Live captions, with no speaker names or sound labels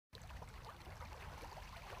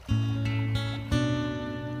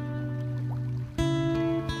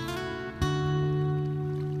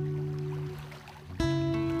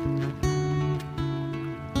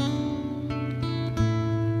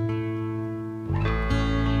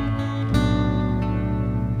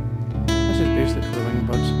basically for the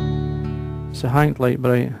WingBuds. It's a hanked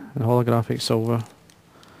Lite-Brite and holographic silver,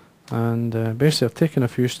 and basically I've taken a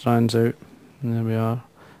few strands out, and there we are.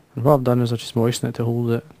 And what I've done is I've just moistened it to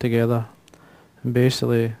hold it together, and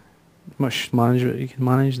basically you can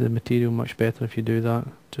manage the material much better if you do that.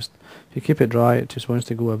 Just if you keep it dry, it just wants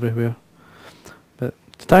to go everywhere. But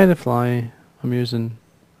to tie the fly, I'm using,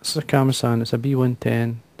 this is a Kamasan, it's a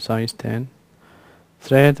B110 size 10.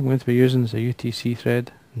 Thread I'm going to be using is a UTC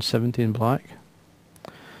thread in 70 in black.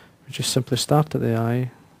 We just simply start at the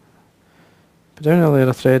eye, put down a layer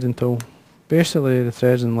of thread until basically the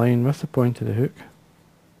thread's in line with the point of the hook.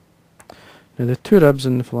 Now the two ribs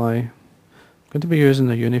in the fly, I'm going to be using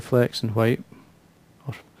the Uni-Flexx in white,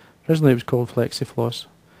 or originally it was called Flexifloss,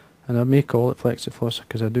 and I may call it Flexifloss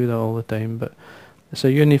because I do that all the time, but it's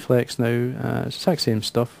a Uni-Flexx now. It's the exact same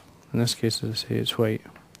stuff. In this case, as I say, it's white.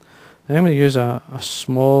 Now I'm going to use a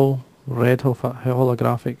small red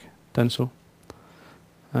holographic tinsel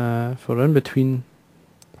for in between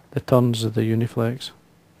the turns of the Uni-Flexx.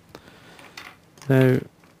 Now,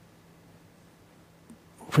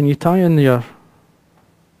 when you tie in your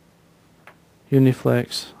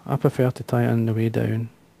Uni-Flexx, I prefer to tie it in the way down.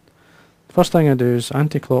 The first thing I do is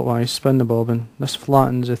anti-clockwise spin the bobbin. This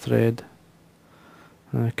flattens the thread.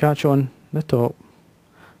 And I catch on the top,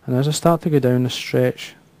 and as I start to go down, I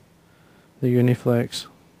stretch the Uni-Flexx.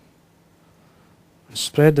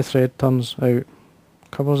 Spread the thread turns out,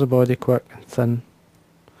 covers the body quick and thin.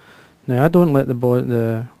 Now I don't let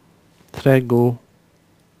the thread go,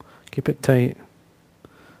 keep it tight,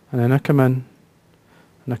 and then I come in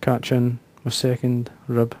and I catch in my second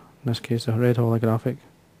rib, in this case a red holographic,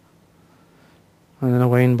 and then I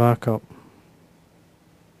wind back up,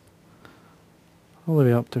 all the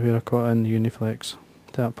way up to where I caught in the Uni-Flexx,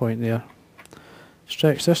 to that point there.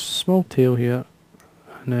 Stretch this small tail here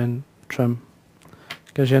and then trim.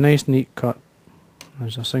 Gives you a nice neat cut.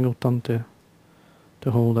 There's a single turn to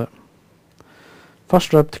hold it.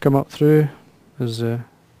 First rib to come up through is the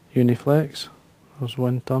Uni-Flexx. There's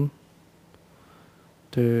one turn.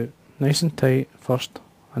 Do nice and tight first,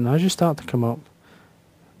 and as you start to come up,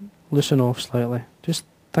 loosen off slightly. Just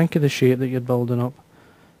think of the shape that you're building up.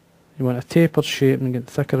 You want a tapered shape and get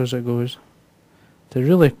thicker as it goes. To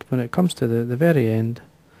really, when it comes to the very end,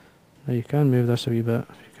 now you can move this a wee bit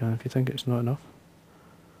if you think it's not enough.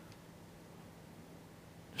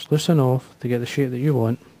 Just loosen off to get the shape that you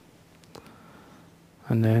want,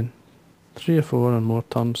 and then 3 or 4 or more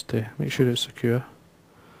turns to make sure it's secure.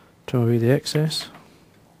 Trim away the excess,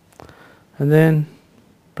 and then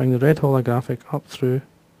bring the red holographic up through,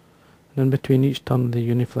 and in between each turn the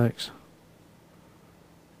Uni-Flexx,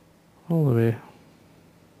 all the way.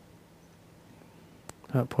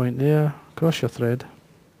 That point there, cross your thread,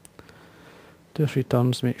 2 or 3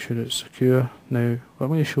 turns, make sure it's secure. Now what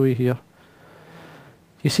I'm going to show you here,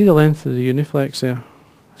 you see the length of the Uni-Flexx there,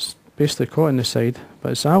 it's basically caught in the side,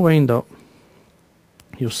 but as I wind up,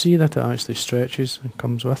 you'll see that it actually stretches and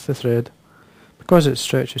comes with the thread, because it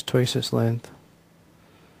stretches twice its length,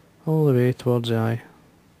 all the way towards the eye.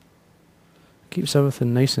 Keeps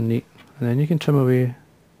everything nice and neat, and then you can trim away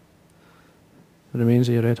the remains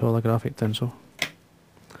of your red holographic tinsel.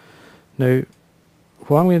 Now,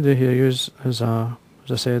 what I'm going to do here is as I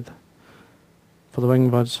said, for the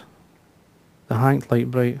WingBuds, the hanked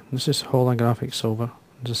Lite-Brite. This is holographic silver.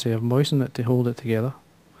 As I say, I've moistened it to hold it together.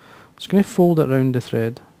 I'm just going to fold it round the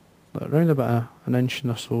thread, around about an inch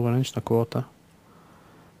or so, 1 inch and a quarter,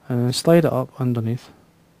 and then slide it up underneath,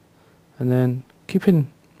 and then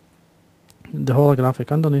keeping the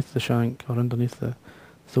holographic underneath the shank or underneath the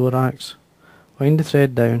thorax, wind the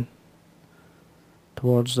thread down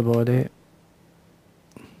towards the body,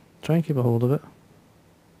 try and keep a hold of it,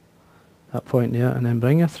 that point there, and then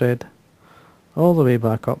bring your thread all the way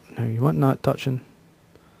back up. Now you want that touching,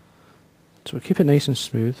 so keep it nice and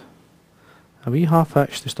smooth. A wee half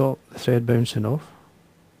hitch to stop the thread bouncing off.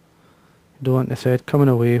 You don't want the thread coming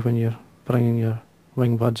away when you're bringing your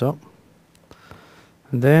WingBuds up.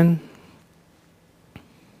 And then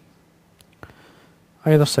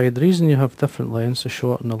either side, the reason you have different lengths, the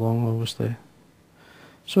short and the long obviously,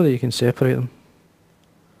 so that you can separate them.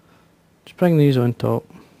 Just bring these on top.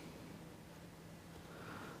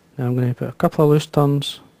 Now I'm going to put a couple of loose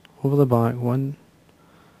turns over the back, 1,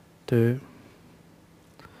 2.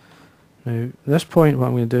 Now at this point what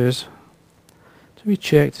I'm going to do is we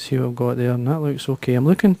check to see what I've got there, and that looks okay. I'm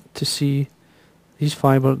looking to see these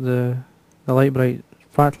fibre, the Lite-Brite,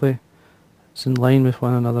 practically it's in line with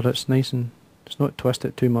one another. It's nice and it's not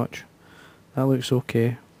twisted too much. That looks okay.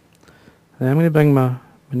 And then I'm going to bring my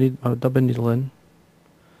dubbing needle in,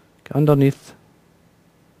 get underneath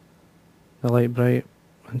the Lite-Brite,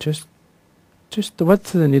 and just just the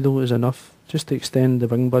width of the needle is enough just to extend the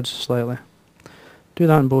WingBuds slightly. Do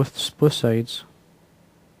that on both sides.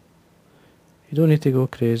 You don't need to go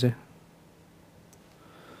crazy.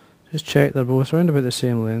 Just check they're both around about the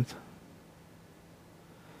same length.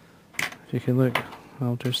 If you can look,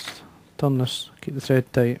 I'll just turn this, keep the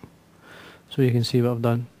thread tight so you can see what I've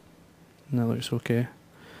done. And that looks okay.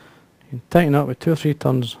 You can tighten up with 2 or 3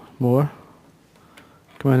 turns more.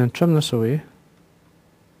 Come in and trim this away.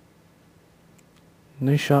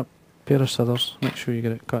 Nice sharp pair of scissors, make sure you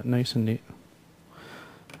get it cut nice and neat.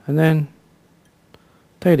 And then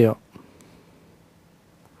tidy up.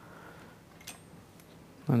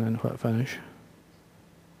 And then wet finish.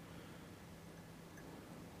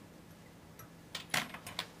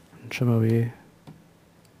 And trim away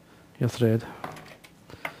your thread.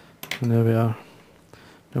 And there we are.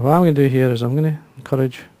 Now what I'm going to do here is I'm going to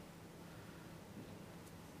encourage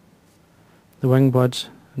the WingBuds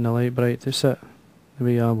and the Lite-Brite to sit the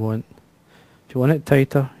way I want. If you want it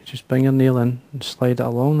tighter, you just bring your nail in and slide it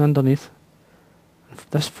along underneath. If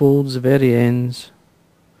this folds the very ends,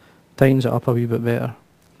 tightens it up a wee bit better.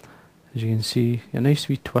 As you can see, a nice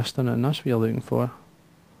wee twist in it, and that's what you're looking for.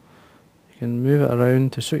 You can move it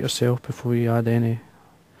around to suit yourself before you add any,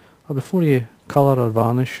 or before you colour or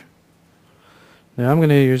varnish. Now I'm going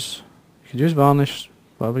to use, you could use varnish,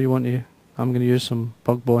 whatever you want to. I'm going to use some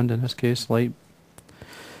Bug-Bond, in this case, light.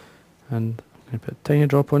 And I'm going to put a tiny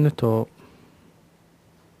drop on the top.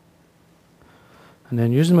 And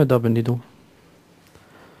then using my dubbing needle,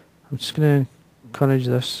 I'm just going to encourage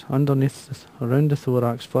this underneath, around the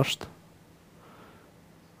thorax first.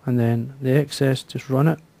 And then the excess, just run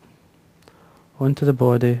it onto the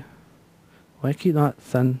body. Why keep that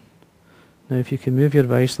thin? Now if you can move your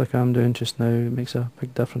vise like I'm doing just now, it makes a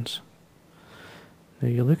big difference. Now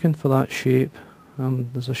you're looking for that shape.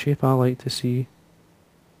 There's a shape I like to see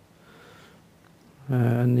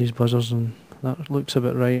in these buzzers, and that looks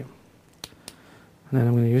about right. And then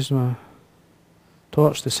I'm going to use my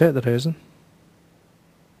torch to set the resin.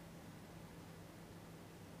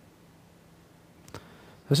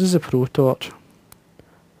 This is a Pro torch.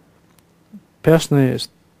 Personally, it's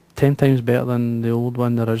 10 times better than the old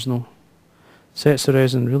one, the original. Sets the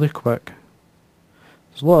resin really quick.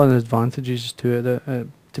 There's a lot of advantages to it.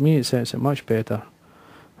 To me, it sets it much better.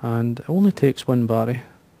 And it only takes 1 battery.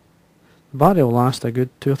 The battery will last a good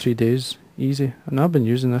 2 or 3 days, easy. And I've been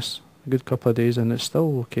using this a good couple of days and it's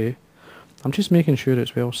still okay. I'm just making sure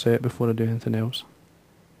it's well set before I do anything else.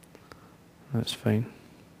 That's fine.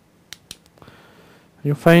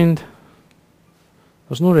 You'll find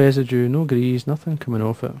there's no residue, no grease, nothing coming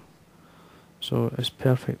off it. So it's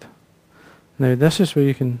perfect. Now this is where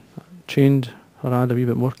you can change or add a wee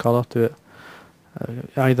bit more colour to it.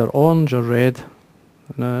 Either orange or red.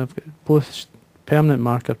 And I've got both permanent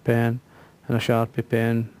marker pen and a Sharpie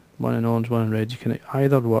pen, one in orange, one in red. You can,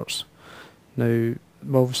 either works. Now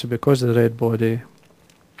obviously because of the red body,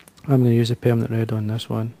 I'm going to use a permanent red on this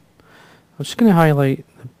one. I'm just going to highlight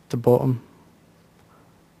the bottom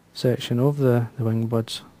section of the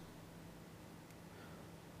WingBuds.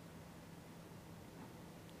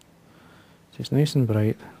 So it's nice and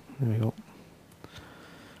bright. There we go.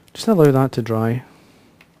 Just allow that to dry.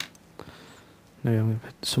 Now I'm going to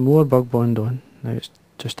put some more Bug-Bond on. Now it's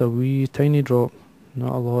just a wee tiny drop,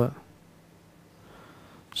 not a lot.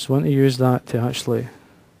 Just want to use that to actually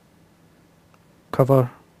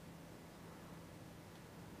cover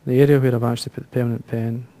the area where I've actually put the permanent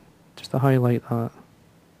pen, just to highlight that.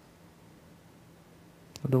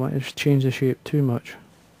 I don't want to just change the shape too much.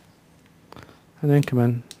 And then come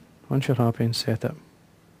in, once you're happy, and set it.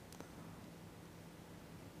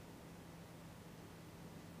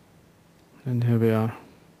 And here we are.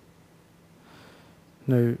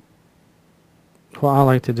 Now, what I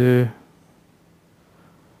like to do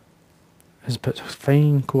is put a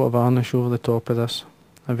fine coat of varnish over the top of this.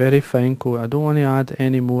 A very fine coat. I don't want to add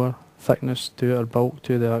any more thickness to it or bulk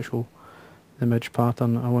to the actual image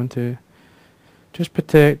pattern. I want to just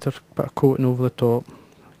protect or put a coating over the top.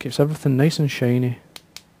 Keeps everything nice and shiny.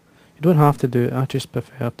 You don't have to do it, I just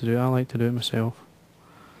prefer to do it. I like to do it myself.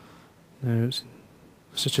 Now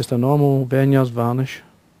this is just a normal Veneers varnish.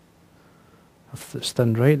 It's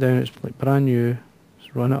thinned right down, it's like brand new.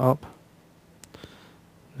 Just run it up.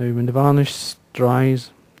 Now when the varnish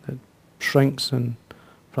dries, it shrinks and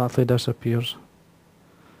practically disappears.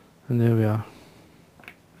 And there we are.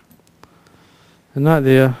 And that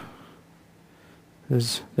there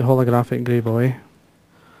is the holographic grey boy,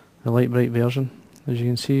 the Lite-Brite version. As you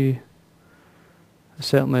can see, it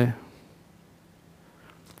certainly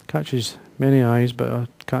catches many eyes, but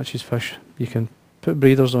it catches fish. You can put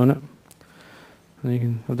breathers on it, and you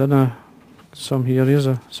can. I've done a some here. Here's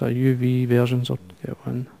a sort of UV version, so I'll get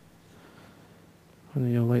one that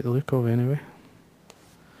you'll like the look of anyway.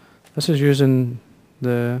 This is using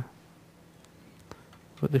the,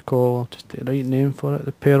 what they call, I'll just get the right name for it,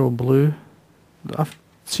 the Pearl Blue. I've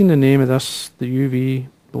seen the name of this, the UV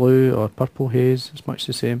Blue or Purple Haze, it's much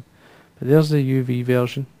the same. But there's the UV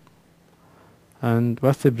version, and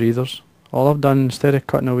with the breathers. All I've done, instead of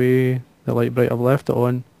cutting away the Lite-Brite, I've left it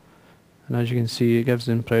on, and as you can see it gives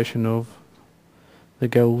the impression of the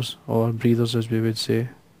gills, or breathers as we would say.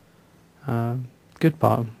 Good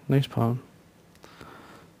pattern, nice pattern.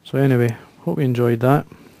 So anyway, hope you enjoyed that,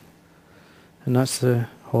 and that's the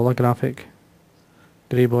holographic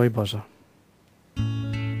Grey Boy buzzer.